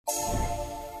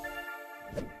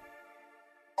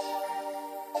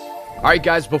All right,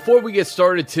 guys, before we get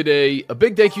started today, a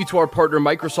big thank you to our partner,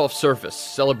 Microsoft Surface,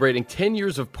 celebrating 10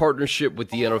 years of partnership with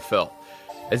the NFL.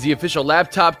 As the official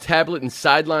laptop, tablet, and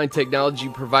sideline technology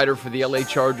provider for the LA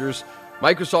Chargers,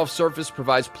 Microsoft Surface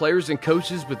provides players and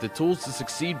coaches with the tools to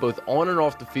succeed both on and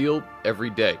off the field every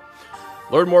day.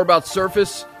 Learn more about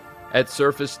Surface at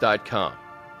surface.com.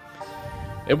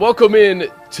 And welcome in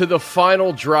to the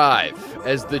final drive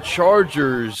as the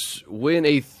Chargers win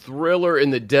a thriller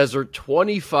in the desert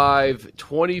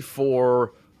 25-24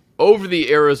 over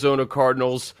the Arizona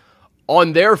Cardinals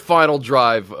on their final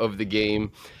drive of the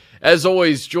game. As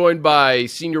always, joined by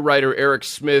senior writer Eric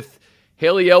Smith.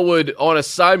 Haley Elwood on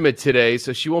assignment today,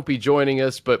 so she won't be joining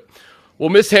us, but we'll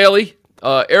miss Haley.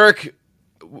 Eric,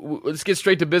 let's get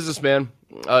straight to business, man.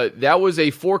 That was a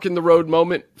fork-in-the-road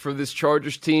moment for this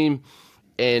Chargers team.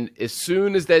 And as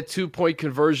soon as that two-point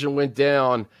conversion went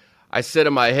down, I said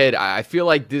in my head, I feel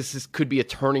like this could be a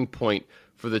turning point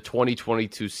for the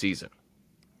 2022 season.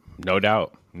 No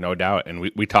doubt. No doubt. And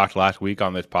we talked last week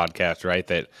on this podcast, right,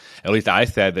 that at least I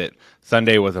said that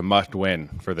Sunday was a must-win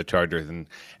for the Chargers. And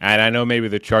I know maybe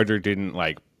the Chargers didn't,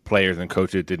 like, players and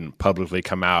coaches didn't publicly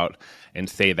come out and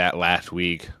say that last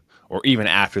week or even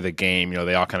after the game. You know,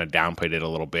 they all kind of downplayed it a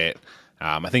little bit.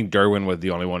 I think Derwin was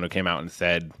the only one who came out and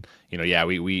said, you know, yeah,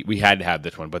 we had to have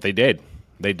this one, but they did.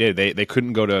 They did. They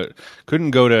couldn't go to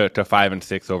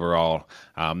 5-6 overall.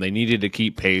 They needed to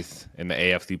keep pace in the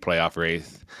AFC playoff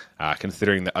race,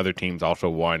 considering the other teams also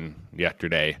won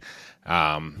yesterday.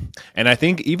 And I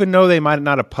think even though they might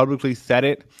not have publicly said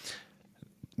it,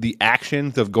 the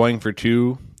actions of going for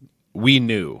two, we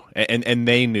knew, and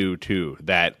they knew too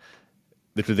that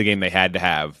this was a game they had to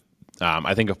have.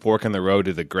 I think a fork in the road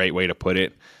is a great way to put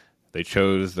it. They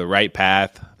chose the right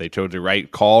path. They chose the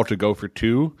right call to go for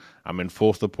two. I'm in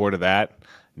full support of that,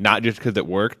 not just because it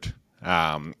worked.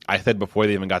 I said before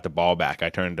they even got the ball back, I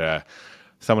turned to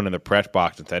someone in the press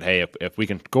box and said, hey, if we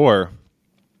can score,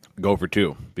 go for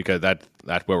two, because that's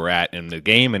where we're at in the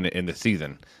game and in the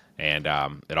season. And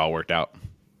it all worked out.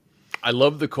 I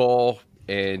love the call,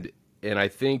 and I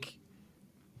think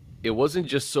it wasn't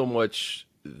just so much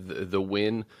the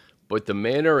win, but the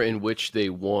manner in which they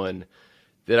won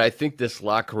that I think this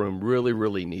locker room really,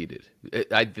 really needed.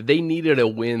 They needed a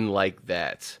win like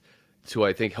that to,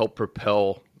 I think, help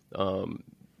propel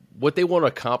what they want to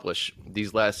accomplish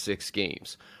these last 6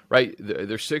 games, right?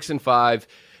 They're 6-5.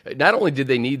 Not only did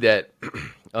they need that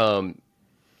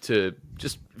to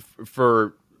just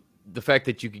for the fact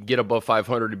that you could get above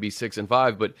 500 to be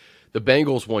 6-5, but the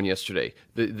Bengals won yesterday.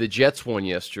 The Jets won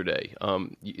yesterday.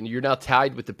 You're now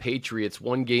tied with the Patriots,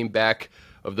 one game back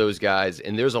of those guys,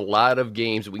 and there's a lot of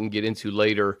games that we can get into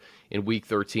later in Week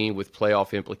 13 with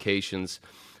playoff implications.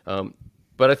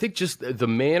 But I think just the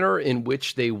manner in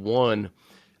which they won,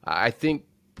 I think,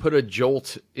 put a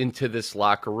jolt into this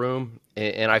locker room,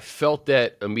 and I felt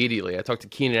that immediately. I talked to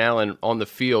Keenan Allen on the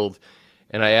field,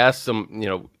 and I asked him, you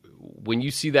know, when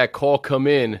you see that call come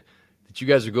in, that you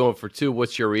guys are going for two,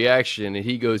 what's your reaction? And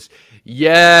he goes,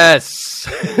 yes.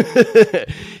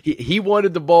 he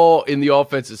wanted the ball in the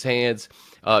offense's hands.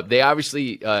 They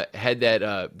obviously had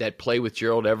that play with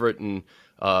Gerald Everett and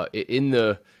in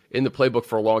the playbook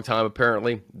for a long time.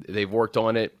 Apparently, they've worked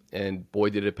on it, and boy,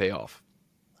 did it pay off.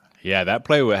 Yeah, that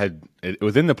play it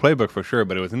was in the playbook for sure,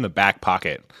 but it was in the back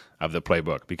pocket of the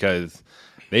playbook because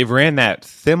they've ran that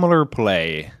similar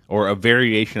play or a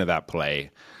variation of that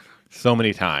play so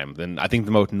many times. And I think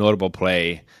the most notable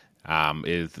play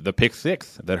is the pick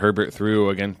six that Herbert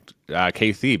threw against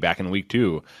KC back in week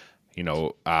 2. You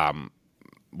know,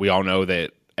 we all know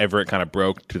that Everett kind of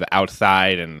broke to the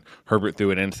outside and Herbert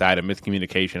threw it inside, a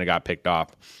miscommunication, and got picked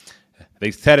off.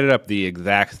 They set it up the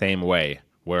exact same way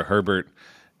where Herbert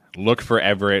looked for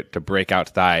Everett to break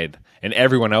outside, and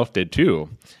everyone else did too.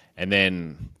 And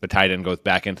then the tight end goes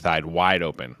back inside wide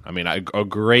open. I mean, a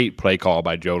great play call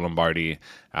by Joe Lombardi,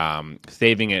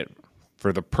 saving it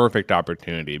for the perfect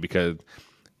opportunity because,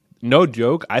 no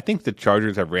joke, I think the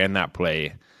Chargers have ran that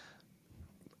play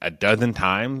a dozen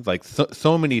times, like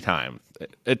so many times.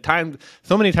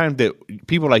 So many times that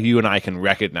people like you and I can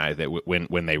recognize it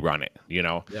when they run it, you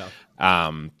know? Yeah.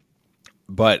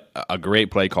 But a great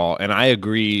play call. And I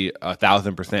agree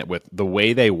 1,000% with the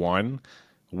way they won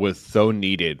was so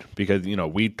needed because, you know,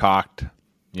 we talked,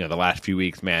 you know, the last few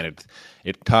weeks, man,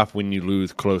 it's tough when you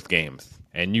lose close games.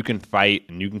 And you can fight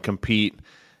and you can compete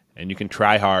and you can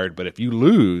try hard. But if you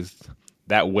lose,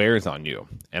 that wears on you.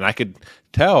 And I could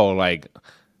tell, like,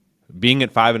 being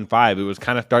at 5-5, it was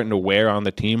kind of starting to wear on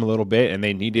the team a little bit, and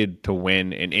they needed to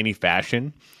win in any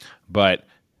fashion. But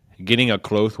getting a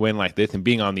close win like this and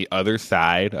being on the other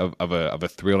side of a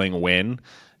thrilling win,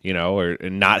 or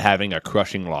not having a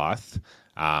crushing loss,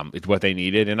 is what they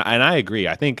needed. And I agree.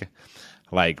 I think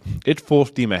it's full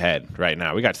steam ahead right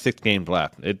now. We got 6 games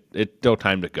left. It's still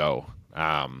time to go.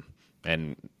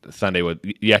 And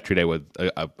yesterday was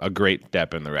a great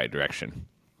step in the right direction.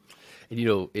 And,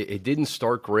 it didn't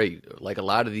start great. Like a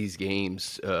lot of these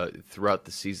games throughout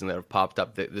the season that have popped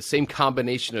up, the same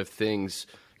combination of things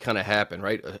kind of happen,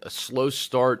 right? A slow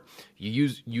start. You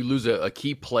lose a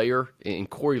key player in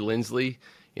Corey Linsley.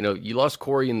 You lost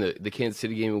Corey in the Kansas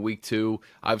City game in week 2.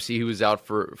 Obviously, he was out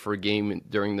for a game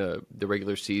during the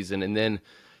regular season. And then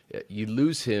you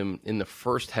lose him in the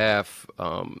first half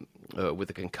with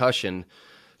a concussion.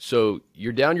 So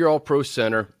you're down your all-pro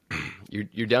center.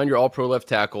 You're down your all-pro left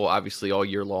tackle, obviously, all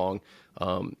year long.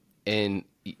 And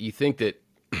you think that,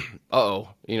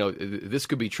 this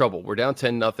could be trouble. We're down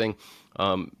 10-0.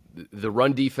 The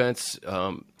run defense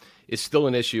is still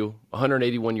an issue.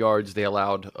 181 yards they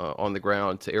allowed on the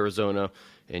ground to Arizona.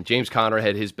 And James Conner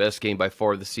had his best game by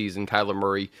far of the season. Kyler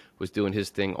Murray was doing his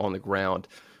thing on the ground.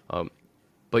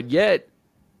 But yet,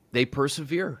 they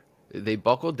persevere. They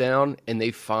buckle down, and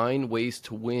they find ways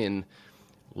to win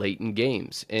late in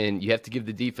games. And you have to give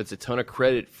the defense a ton of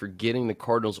credit for getting the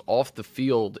Cardinals off the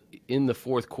field in the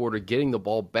fourth quarter, getting the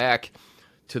ball back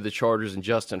to the Chargers and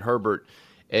Justin Herbert.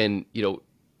 And,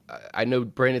 I know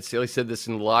Brandon Staley said this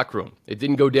in the locker room. It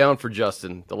didn't go down for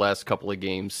Justin the last couple of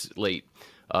games late,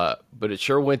 but it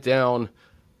sure went down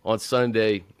on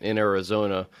Sunday in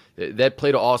Arizona. That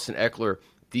play to Austin Eckler,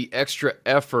 the extra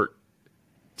effort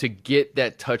to get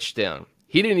that touchdown.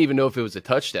 He didn't even know if it was a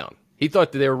touchdown. He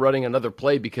thought that they were running another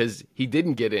play because he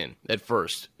didn't get in at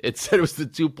first. It said it was the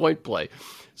 2-point play.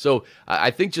 So I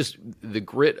think just the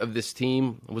grit of this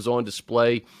team was on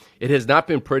display. It has not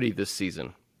been pretty this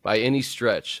season by any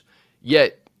stretch.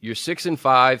 Yet you're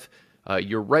 6-5.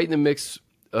 You're right in the mix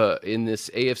in this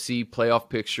AFC playoff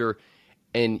picture,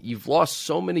 and you've lost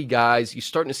so many guys. You're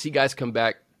starting to see guys come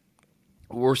back.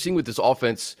 We're seeing what this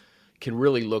offense can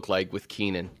really look like with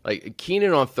Keenan. Like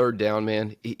Keenan on third down,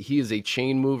 man, he is a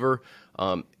chain mover.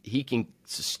 He can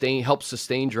help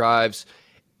sustain drives,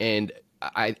 and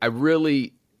I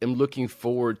really am looking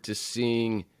forward to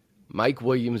seeing Mike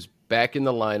Williams back in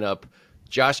the lineup,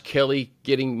 Josh Kelly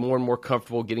getting more and more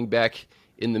comfortable, getting back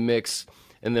in the mix,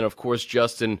 and then, of course,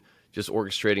 Justin just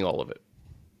orchestrating all of it.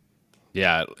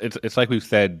 Yeah, it's like we've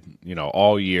said,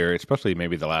 all year, especially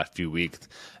maybe the last few weeks,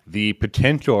 the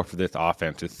potential for this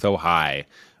offense is so high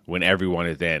when everyone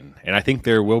is in. And I think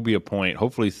there will be a point,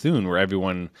 hopefully soon, where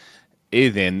everyone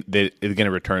is in that is going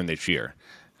to return this year.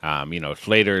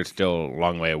 Slater is still a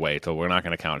long way away, so we're not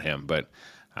going to count him. But,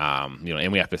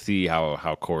 and we have to see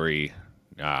how Corey,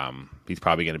 he's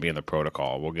probably going to be in the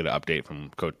protocol. We'll get an update from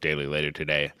Coach Daly later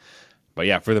today. But,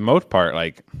 yeah, for the most part,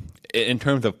 in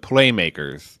terms of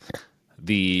playmakers,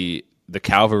 the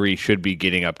cavalry should be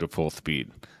getting up to full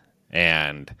speed.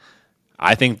 And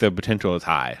I think the potential is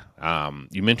high.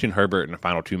 You mentioned Herbert in the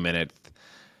final 2 minutes.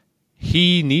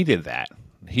 He needed that.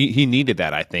 He needed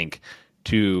that, I think,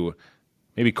 to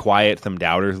maybe quiet some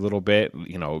doubters a little bit.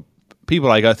 People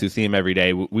like us who see him every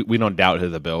day, we don't doubt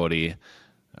his ability,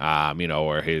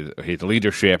 or his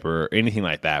leadership or anything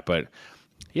like that. But,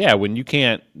 yeah, when you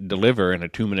can't deliver in a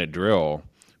 2-minute drill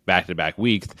back-to-back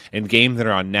weeks in games that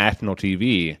are on national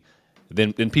TV,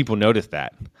 then people notice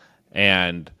that.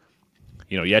 And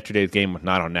yesterday's game was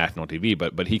not on national TV,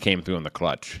 but he came through in the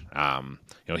clutch.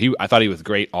 I thought he was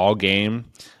great all game,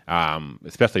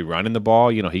 especially running the ball.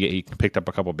 He picked up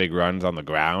a couple big runs on the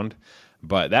ground,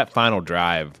 but that final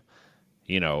drive,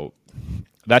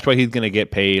 that's why he's going to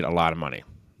get paid a lot of money,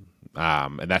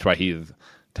 and that's why he's,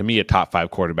 to me, a top 5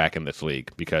 quarterback in this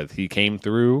league, because he came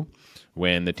through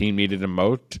when the team needed him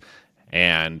most,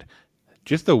 and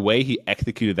just the way he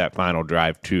executed that final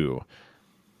drive too.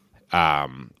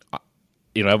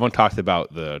 Everyone talks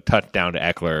about the touchdown to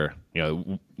Eckler.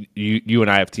 You and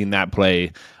I have seen that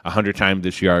play 100 times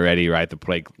this year already, right?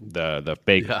 The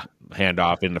fake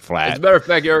handoff in the flat. As a matter of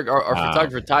fact, Eric, our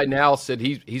photographer Ty Nowell said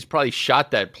he's probably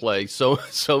shot that play so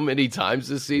many times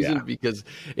this season because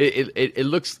it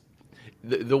looks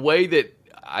the way that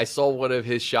I saw one of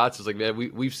his shots is like, man,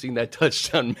 we've seen that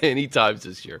touchdown many times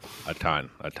this year. A ton.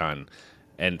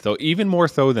 And so even more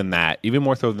so than that, even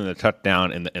more so than the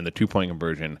touchdown and the 2-point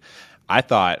conversion, I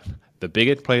thought the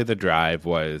biggest play of the drive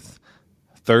was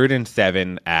 3rd and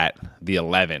 7 at the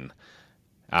 11.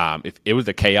 If it was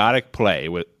a chaotic play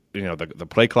with the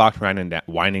play clock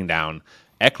winding down,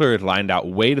 Eckler is lined out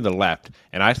way to the left,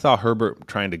 and I saw Herbert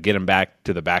trying to get him back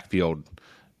to the backfield.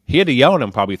 He had to yell at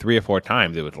him probably 3 or 4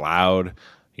 times. It was loud.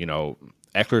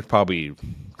 Eckler's probably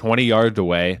 20 yards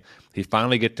away. He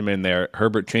finally gets him in there.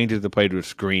 Herbert changes the play to a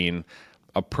screen,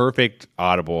 a perfect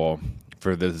audible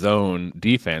for the zone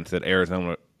defense that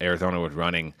Arizona was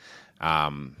running.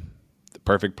 The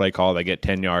perfect play call. They get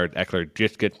 10 yards. Eckler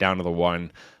just gets down to the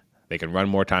 1. They can run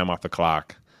more time off the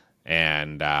clock,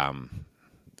 and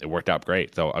it worked out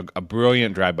great. So a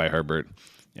brilliant drive by Herbert,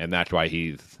 and that's why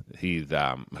he's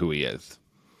who he is.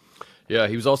 Yeah,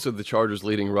 he was also the Chargers'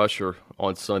 leading rusher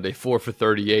on Sunday, 4 for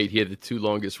 38. He had the 2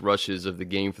 longest rushes of the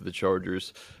game for the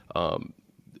Chargers.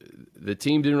 The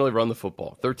team didn't really run the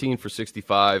football. 13 for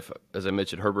 65. As I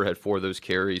mentioned, Herbert had 4 of those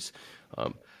carries.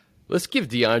 Let's give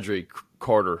DeAndre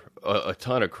Carter a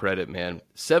ton of credit, man.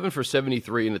 7 for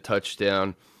 73 in the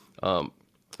touchdown.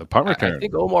 The punt return. I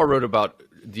think Omar wrote about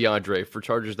DeAndre for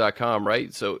Chargers.com,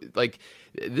 right? So, like,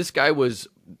 this guy was,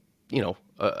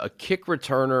 a kick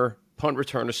returner, punt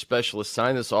returner specialist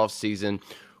signed this offseason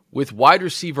with wide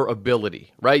receiver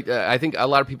ability, right? I think a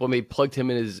lot of people may plugged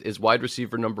him in as wide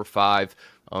receiver number 5.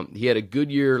 He had a good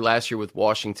year last year with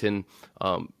Washington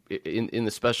in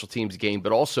the special teams game,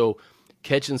 but also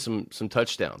catching some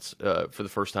touchdowns for the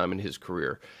first time in his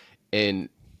career. And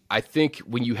I think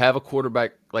when you have a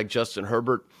quarterback like Justin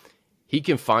Herbert, he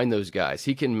can find those guys.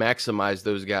 He can maximize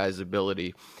those guys'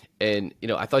 ability. And,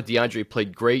 I thought DeAndre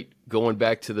played great going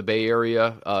back to the Bay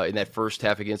Area in that first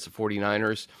half against the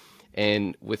 49ers.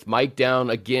 And with Mike down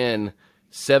again,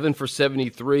 7 for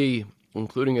 73,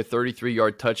 including a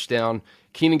 33-yard touchdown.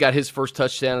 Keenan got his first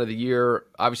touchdown of the year.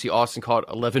 Obviously, Austin caught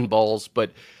 11 balls.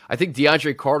 But I think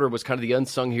DeAndre Carter was kind of the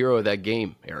unsung hero of that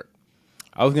game, Eric.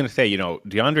 I was going to say,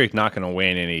 DeAndre's not going to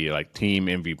win any team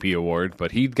MVP awards,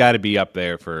 but he's got to be up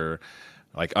there for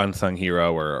unsung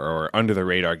hero or under the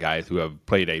radar guys who have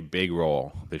played a big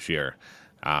role this year.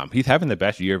 He's having the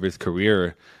best year of his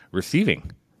career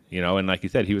receiving, and like you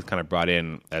said, he was kind of brought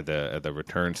in as a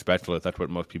return specialist. That's what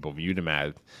most people viewed him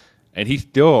as, and he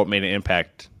still made an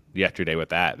impact yesterday with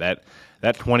that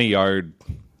 20-yard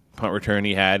punt return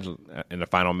he had in the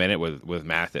final minute was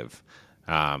massive.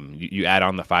 You add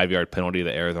on the 5-yard penalty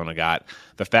that Arizona got.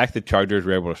 The fact that Chargers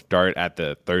were able to start at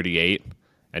the 38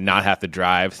 and not have to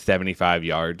drive 75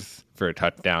 yards for a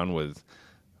touchdown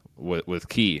was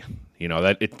key.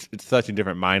 That it's such a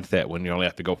different mindset when you only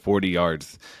have to go 40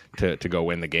 yards to go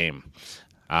win the game.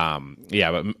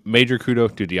 But major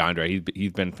kudos to DeAndre.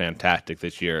 He's been fantastic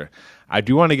this year. I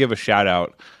do want to give a shout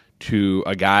out to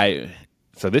a guy.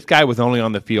 So this guy was only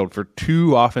on the field for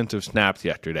 2 offensive snaps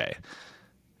yesterday.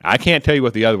 I can't tell you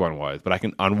what the other one was, but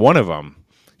on one of them,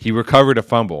 he recovered a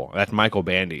fumble. That's Michael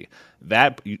Bandy.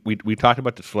 That we talked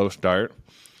about the slow start.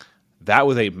 That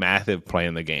was a massive play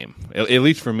in the game, at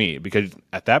least for me, because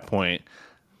at that point,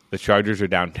 the Chargers are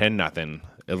down 10-0.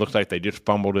 It looks like they just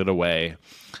fumbled it away.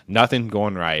 Nothing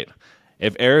going right.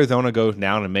 If Arizona goes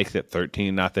down and makes it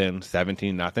 13-0,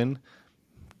 17-0,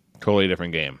 totally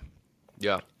different game.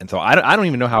 Yeah. And so I don't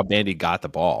even know how Bandy got the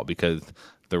ball because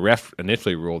the ref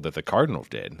initially ruled that the Cardinals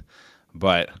did,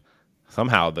 but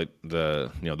somehow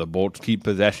the Bolts keep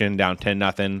possession down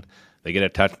 10-0. They get a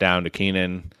touchdown to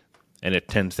Keenan, and at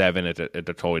 10-7, it's a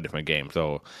totally different game.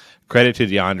 So credit to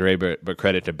DeAndre, but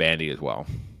credit to Bandy as well.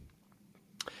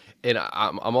 And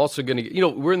I'm also going to,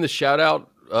 we're in the shout out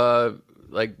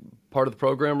part of the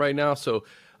program right now. So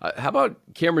how about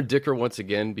Cameron Dicker once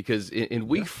again? Because in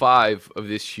week 5 of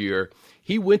this year,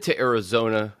 he went to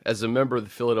Arizona as a member of the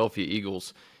Philadelphia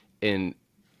Eagles and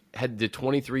had the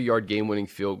 23-yard game-winning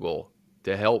field goal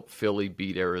to help Philly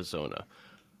beat Arizona.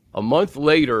 A month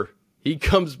later, he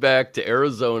comes back to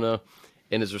Arizona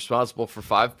and is responsible for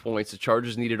 5 points. The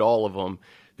Chargers needed all of them.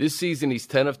 This season, he's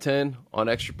 10 of 10 on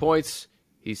extra points.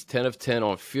 He's 10 of 10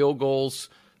 on field goals.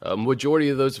 Majority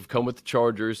of those have come with the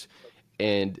Chargers.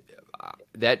 And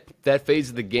that phase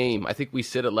of the game, I think we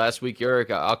said it last week, Eric.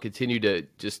 I'll continue to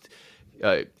just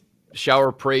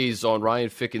shower praise on Ryan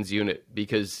Ficken's unit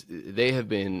because they have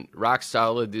been rock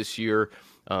solid this year.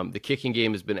 The kicking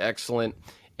game has been excellent.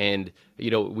 And,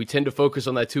 we tend to focus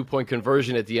on that 2-point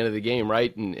conversion at the end of the game,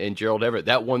 right? And Gerald Everett,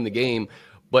 that won the game.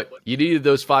 But you needed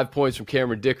those 5 points from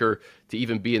Cameron Dicker to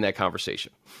even be in that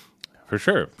conversation. For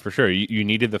sure. You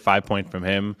needed the 5 points from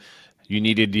him. You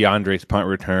needed DeAndre's punt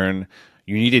return.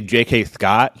 You needed J.K.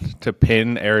 Scott to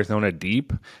pin Arizona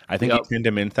deep. I think he pinned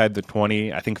him inside the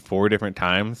 20, I think 4 different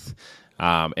times.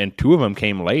 And 2 of them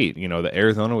came late. The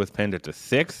Arizona was pinned at the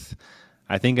 6,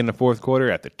 I think in the fourth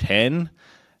quarter, at the 10.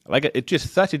 It's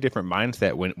just such a different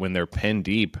mindset when they're pinned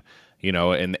deep,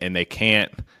 and they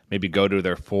can't maybe go to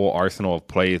their full arsenal of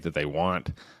plays that they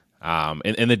want.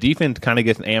 And the defense kind of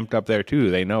gets amped up there too.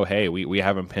 They know, hey, we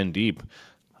have them pinned deep.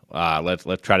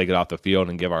 Let's try to get off the field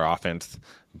and give our offense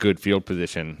good field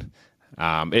position.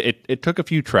 It took a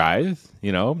few tries,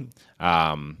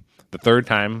 the third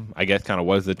time, I guess, kind of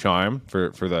was the charm for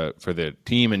the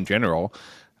team in general,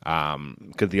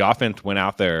 because the offense went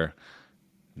out there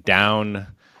down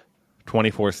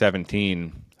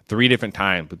 24-17 three different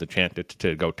times with the chance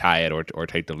to go tie it or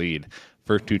take the lead.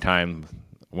 First two times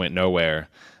went nowhere,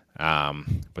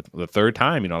 but the third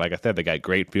time, like I said, they got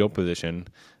great field position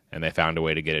and they found a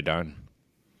way to get it done.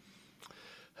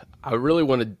 I really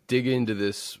want to dig into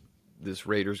this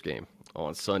Raiders game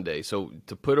on Sunday. So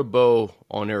to put a bow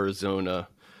on Arizona,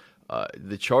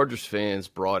 the Chargers fans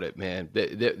brought it, man.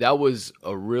 That was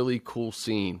a really cool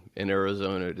scene in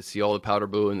Arizona to see all the powder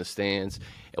blue in the stands.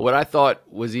 And what I thought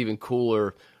was even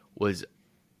cooler was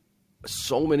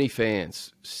so many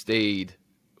fans stayed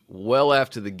well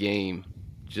after the game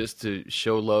just to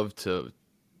show love to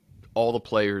all the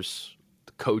players,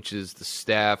 the coaches, the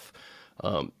staff.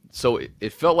 So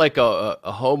it felt like a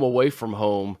home away from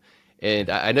home. And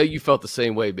I know you felt the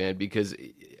same way, man, because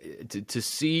to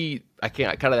see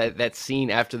that scene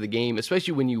after the game,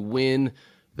 especially when you win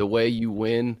the way you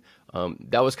win,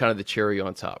 that was kind of the cherry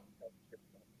on top.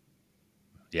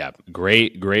 Yeah,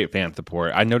 great fan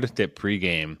support. I noticed it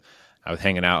pregame. I was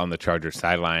hanging out on the Chargers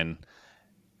sideline,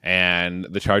 and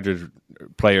the Chargers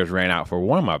players ran out for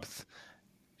warm-ups.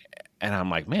 And I'm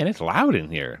like, man, it's loud in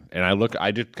here. And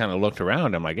I just kind of looked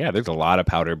around. I'm like, yeah, there's a lot of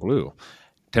powder blue.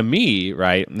 To me,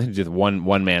 right, this is just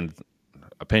one man's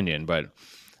opinion, but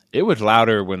it was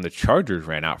louder when the Chargers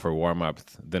ran out for warm-ups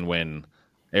than when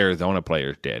Arizona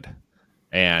players did.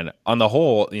 And on the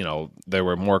whole, there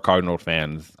were more Cardinals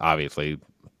fans, obviously,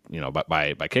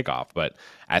 by kickoff. But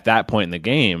at that point in the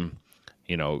game,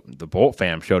 the Bolt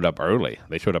fam showed up early.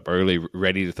 They showed up early,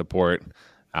 ready to support.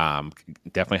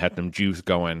 Definitely had some juice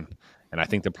going. And I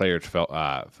think the players fed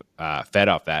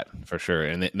off that for sure.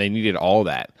 And they needed all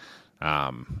that.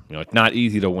 It's not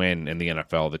easy to win in the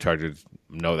NFL. The Chargers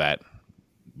know that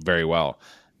very well.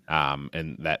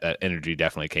 And that energy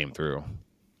definitely came through.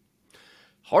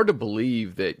 Hard to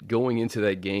believe that going into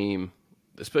that game,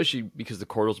 especially because the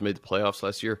Cardinals made the playoffs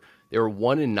last year, they were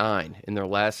 1-9 in their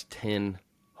last 10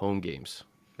 home games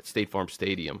at State Farm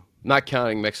Stadium, not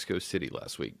counting Mexico City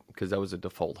last week because that was a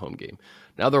default home game.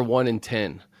 Now they're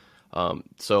 1-10.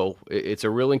 So it's a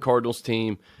reeling Cardinals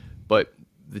team, but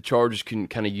the Chargers can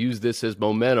kind of use this as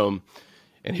momentum.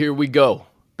 And here we go.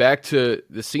 Back to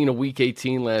the scene of Week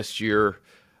 18 last year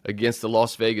against the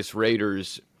Las Vegas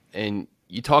Raiders. And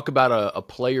you talk about a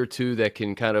play or two that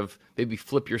can kind of maybe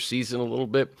flip your season a little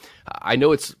bit. I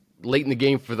know it's late in the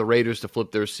game for the Raiders to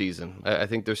flip their season. I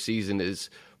think their season is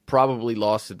probably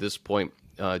lost at this point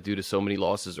due to so many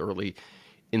losses early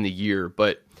in the year.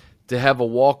 But to have a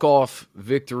walk-off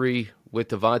victory with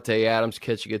Davante Adams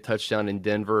catching a touchdown in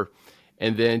Denver,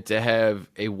 and then to have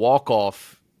a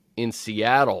walk-off in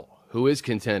Seattle, who is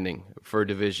contending for a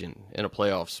division and a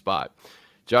playoff spot.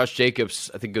 Josh Jacobs,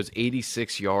 I think, goes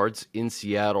 86 yards in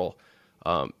Seattle.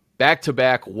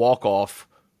 Back-to-back walk-off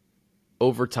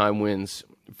overtime wins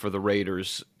for the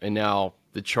Raiders, and now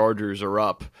the Chargers are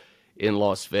up in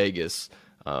Las Vegas.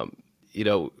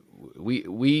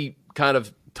 We kind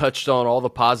of touched on all the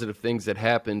positive things that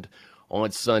happened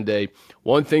on Sunday.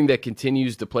 One thing that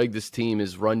continues to plague this team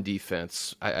is run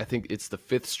defense. I think it's the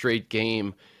fifth straight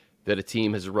game that a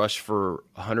team has rushed for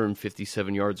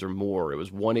 157 yards or more. It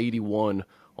was 181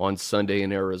 on Sunday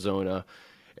in Arizona,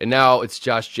 and now it's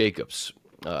Josh Jacobs.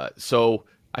 So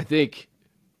I think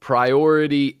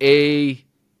priority A,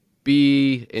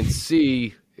 B, and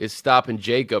C is stopping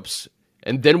Jacobs,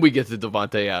 and then we get to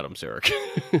Davante Adams, Eric.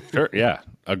 Sure, yeah,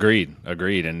 agreed.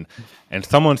 And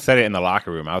someone said it in the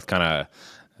locker room. I was kind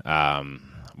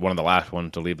of one of the last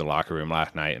ones to leave the locker room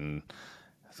last night, and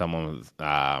someone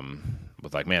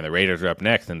was like, man, the Raiders are up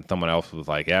next, and someone else was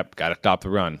like, yep, got to stop the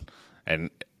run.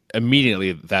 And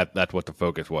immediately that's what the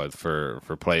focus was for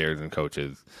players and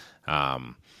coaches.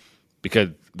 Because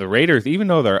the Raiders, even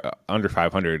though they're under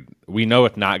 500, we know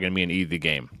it's not going to be an easy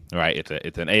game, right?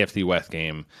 It's an AFC West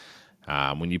game.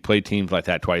 When you play teams like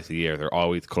that twice a year, they're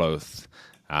always close.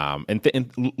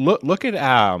 And look at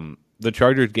the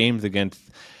Chargers games against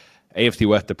AFC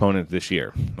West opponents this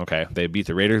year. Okay, they beat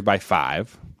the Raiders by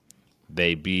 5.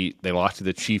 They lost to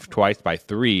the Chiefs twice by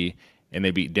 3, and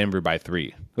they beat Denver by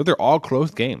 3. Those are all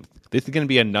close games. This is going to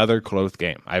be another close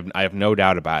game. I have no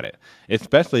doubt about it,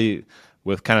 especially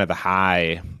with kind of the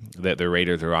high that the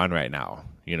Raiders are on right now.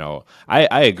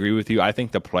 I agree with you. I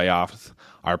think the playoffs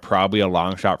are probably a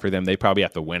long shot for them. They probably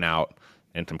have to win out,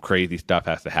 and some crazy stuff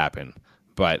has to happen.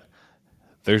 But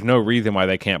there's no reason why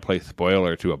they can't play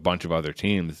spoiler to a bunch of other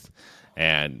teams.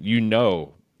 And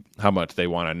how much they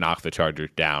want to knock the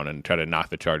Chargers down and try to knock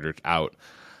the Chargers out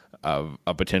of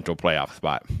a potential playoff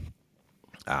spot.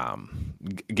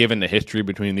 Given the history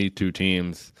between these two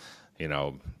teams, they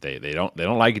don't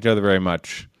like each other very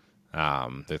much.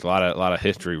 There's a lot of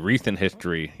history, recent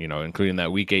history, including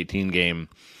that Week 18 game.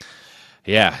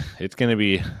 Yeah, it's gonna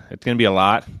be a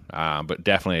lot, but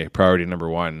definitely priority number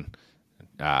one,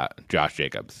 Josh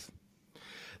Jacobs.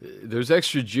 There's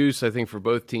extra juice, I think, for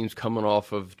both teams coming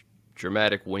off of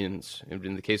dramatic wins.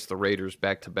 In the case of the Raiders,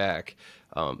 back to back,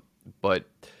 but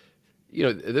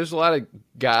there's a lot of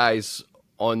guys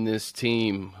on this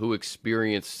team who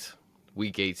experienced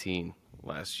Week 18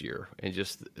 last year and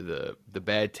just the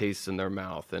bad taste in their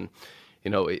mouth. And,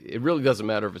 it really doesn't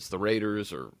matter if it's the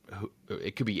Raiders or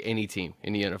it could be any team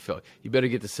in the NFL. You better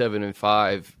get to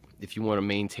 7-5 if you want to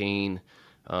maintain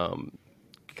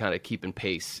kind of keeping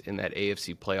pace in that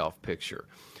AFC playoff picture.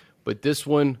 But this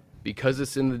one, because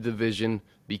it's in the division,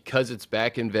 because it's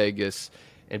back in Vegas,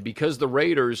 and because the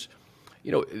Raiders –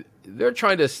 they're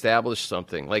trying to establish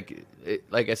something. Like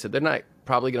I said, they're not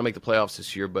probably going to make the playoffs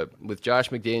this year, but with Josh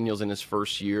McDaniels in his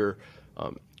first year,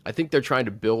 I think they're trying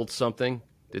to build something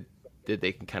that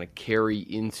they can kind of carry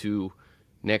into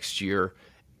next year.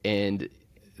 And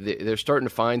they're starting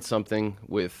to find something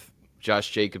with Josh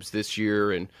Jacobs this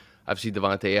year, and obviously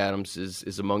Davante Adams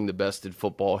is among the best in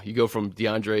football. You go from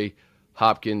DeAndre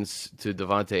Hopkins to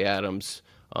Davante Adams.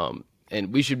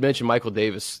 And we should mention Michael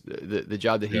Davis, the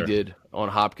job that he did on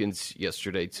Hopkins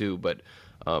yesterday too. But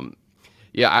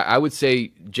I would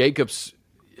say Jacobs,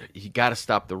 he got to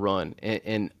stop the run,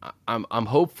 and I'm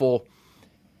hopeful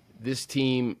this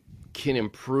team can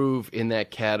improve in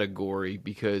that category,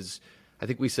 because I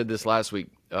think we said this last week.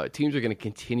 Teams are going to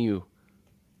continue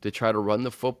to try to run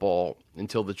the football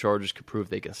until the Chargers can prove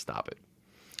they can stop it.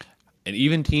 And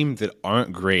even teams that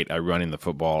aren't great at running the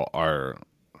football are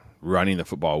running the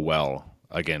football well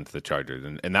against the Chargers.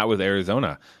 And that was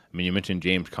Arizona. I mean, you mentioned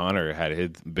James Conner had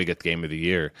his biggest game of the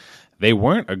year. They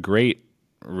weren't a great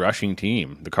rushing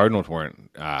team. The Cardinals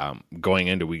weren't going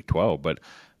into Week 12. But,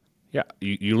 yeah,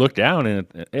 you look down, and,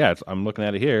 I'm looking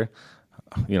at it here,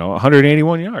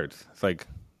 181 yards. It's like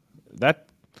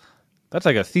that's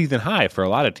like a season high for a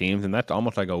lot of teams, and that's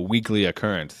almost like a weekly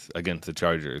occurrence against the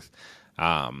Chargers.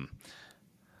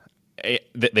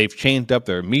 They've changed up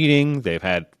their meetings. They've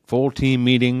had full team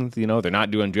meetings. They're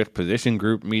not doing just position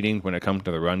group meetings when it comes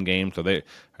to the run game. So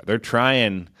they're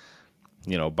trying,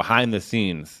 behind the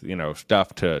scenes,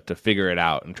 stuff to figure it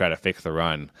out and try to fix the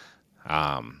run.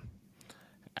 At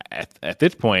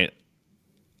this point,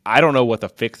 I don't know what the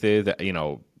fix is.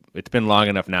 It's been long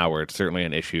enough now where it's certainly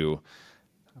an issue,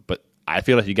 but I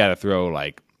feel like you got to throw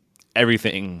like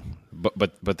everything,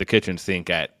 but the kitchen sink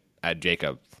at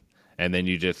Jacobs, and then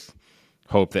you just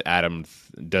hope that Adams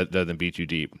doesn't beat you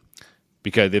deep.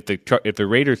 Because if the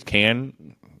Raiders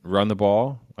can run the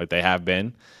ball like they have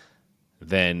been,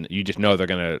 then you just know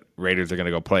Raiders are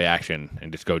gonna go play action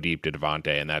and just go deep to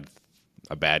Davante, and that's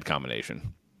a bad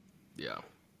combination. Yeah,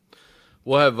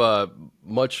 we'll have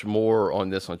much more on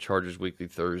this on Chargers Weekly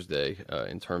Thursday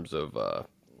in terms of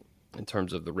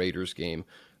the Raiders game.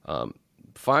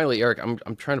 Finally, Eric,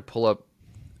 I'm trying to pull up.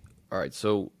 All right,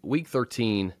 so Week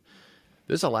 13.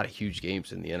 There's a lot of huge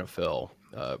games in the NFL,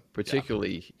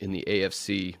 particularly in the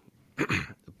AFC.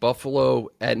 Buffalo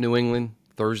at New England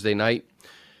Thursday night.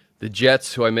 The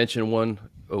Jets, who I mentioned won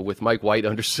with Mike White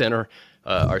under center,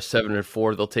 are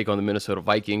 7-4. They'll take on the Minnesota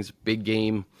Vikings. Big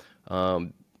game.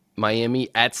 Miami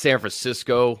at San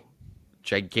Francisco.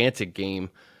 Gigantic game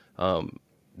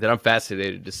that I'm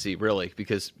fascinated to see, really,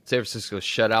 because San Francisco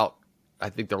shut out, I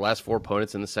think, their last four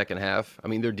opponents in the second half. I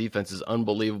mean, their defense is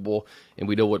unbelievable, and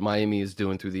we know what Miami is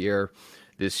doing through the air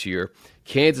this year.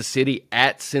 Kansas City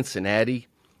at Cincinnati,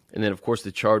 and then, of course,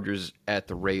 the Chargers at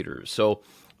the Raiders. So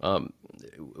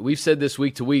we've said this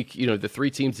week to week, the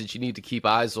three teams that you need to keep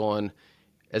eyes on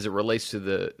as it relates to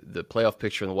the playoff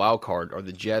picture and the wild card are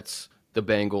the Jets, the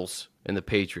Bengals, and the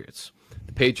Patriots.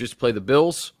 The Patriots play the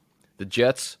Bills, the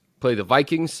Jets play the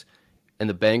Vikings, and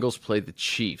the Bengals play the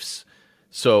Chiefs.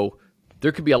 So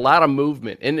there could be a lot of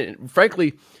movement. And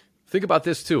frankly, think about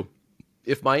this too.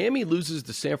 If Miami loses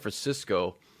to San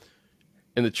Francisco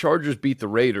and the Chargers beat the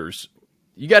Raiders,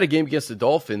 you got a game against the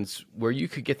Dolphins where you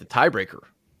could get the tiebreaker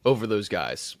over those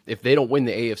guys if they don't win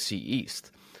the AFC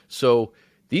East. So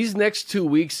these next 2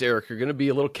 weeks, Eric, are going to be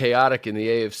a little chaotic in the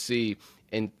AFC,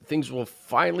 and things will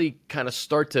finally kind of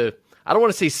start to, I don't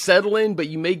want to say settle in, but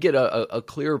you may get a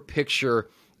clearer picture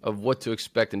of what to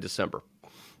expect in December.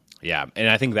 Yeah, and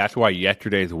I think that's why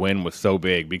yesterday's win was so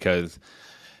big, because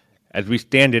as we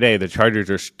stand today, the Chargers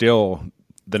are still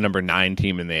the number 9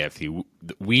 team in the AFC.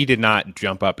 We did not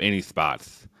jump up any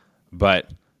spots,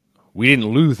 but we didn't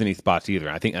lose any spots either.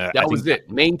 I think that was it.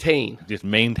 Maintain. Just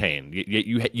maintain.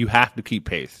 You have to keep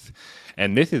pace.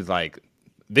 And this is like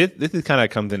this is kind of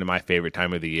comes into my favorite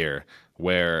time of the year,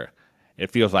 where it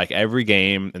feels like every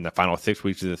game in the final 6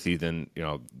 weeks of the season,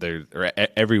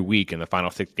 every week in the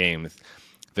final 6 games,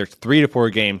 there's 3 to 4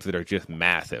 games that are just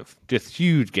massive, just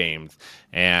huge games,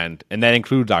 and that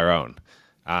includes our own.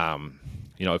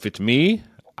 If it's me,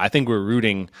 I think we're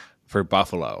rooting for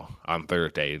Buffalo on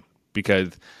Thursday,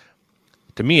 because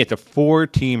to me it's a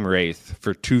 4-team race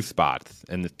for 2 spots,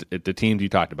 and the teams you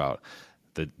talked about,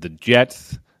 the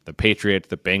Jets, the Patriots,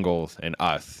 the Bengals, and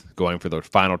us going for those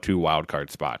final 2 wild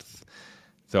card spots.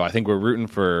 So I think we're rooting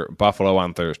for Buffalo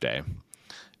on Thursday.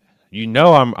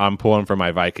 I'm pulling for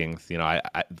my Vikings.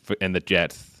 And the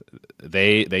Jets.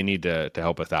 They need to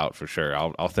help us out for sure.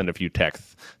 I'll send a few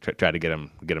texts to try to get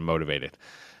them motivated.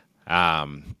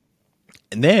 And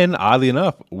then oddly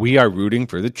enough, we are rooting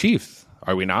for the Chiefs.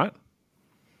 Are we not?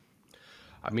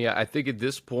 I mean, I think at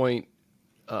this point,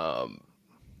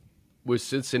 with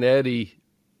Cincinnati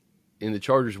in the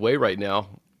Chargers' way right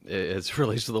now, as it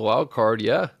relates to the wild card,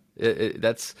 yeah.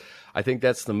 I think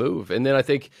that's the move. And then I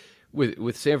think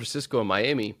with San Francisco and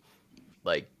Miami,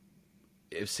 like,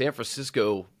 if San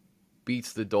Francisco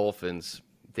beats the Dolphins,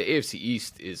 the AFC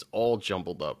East is all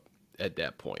jumbled up at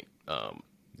that point.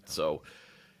 So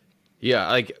yeah,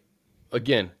 like,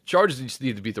 again, Chargers just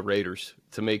need to beat the Raiders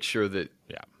to make sure that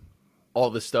all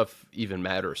this stuff even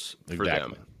matters for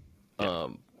them. Yeah.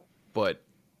 But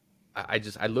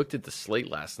I looked at the slate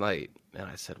last night and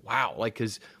I said, wow, like,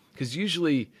 because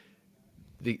usually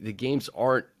the games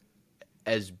aren't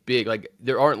as big. Like,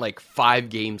 there aren't like 5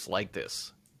 games like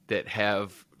this that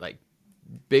have like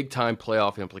big time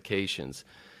playoff implications.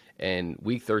 And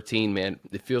week 13, man,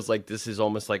 it feels like this is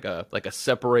almost like a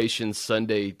separation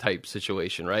Sunday type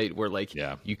situation, right? Where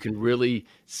you can really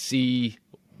see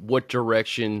what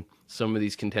direction some of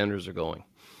these contenders are going.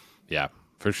 Yeah,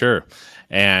 for sure.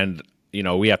 And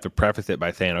we have to preface it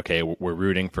by saying, okay, we're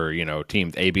rooting for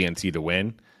teams A, B, and C to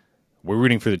win. We're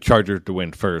rooting for the Chargers to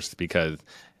win first, because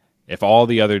if all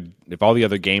the other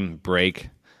games break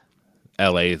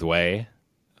LA's way,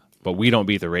 but we don't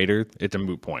beat the Raiders, it's a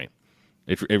moot point.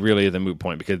 It really is a moot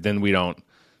point, because then we don't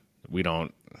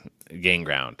gain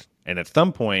ground. And at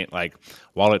some point, like,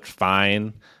 while it's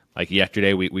fine, like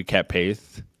yesterday we kept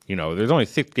pace. There's only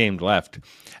 6 games left.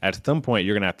 At some point,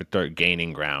 you're gonna have to start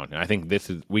gaining ground. And I think this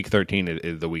is week 13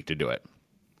 is the week to do it.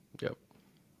 Yep.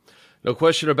 No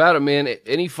question about it, man.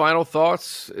 Any final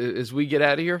thoughts as we get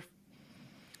out of here?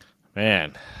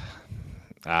 Man,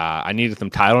 I needed some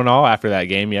Tylenol after that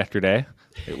game yesterday.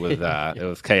 It was it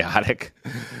was chaotic,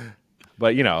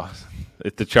 but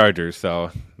it's the Chargers,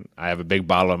 so I have a big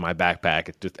bottle in my backpack.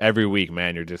 It's just every week,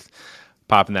 man, you're just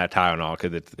popping that Tylenol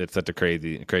because it's such a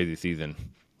crazy season.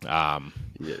 But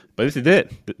this is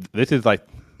it. This is like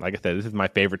I said, this is my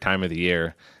favorite time of the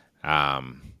year.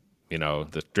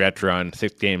 The stretch run,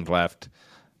 6 games left.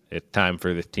 It's time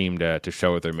for this team to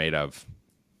show what they're made of.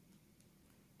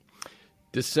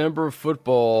 December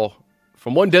football,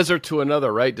 from one desert to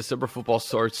another, right? December football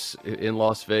starts in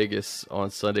Las Vegas on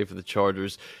Sunday for the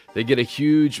Chargers. They get a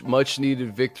huge,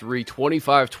 much-needed victory,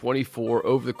 25-24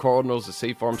 over the Cardinals at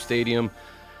State Farm Stadium.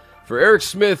 For Eric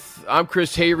Smith, I'm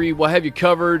Chris Hayre. We'll have you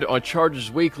covered on Chargers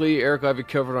Weekly. Eric will have you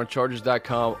covered on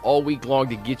Chargers.com all week long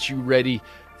to get you ready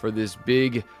for this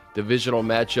big divisional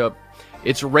matchup.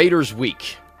 It's Raiders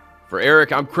week. For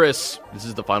Eric, I'm Chris. This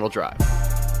is The Final Drive.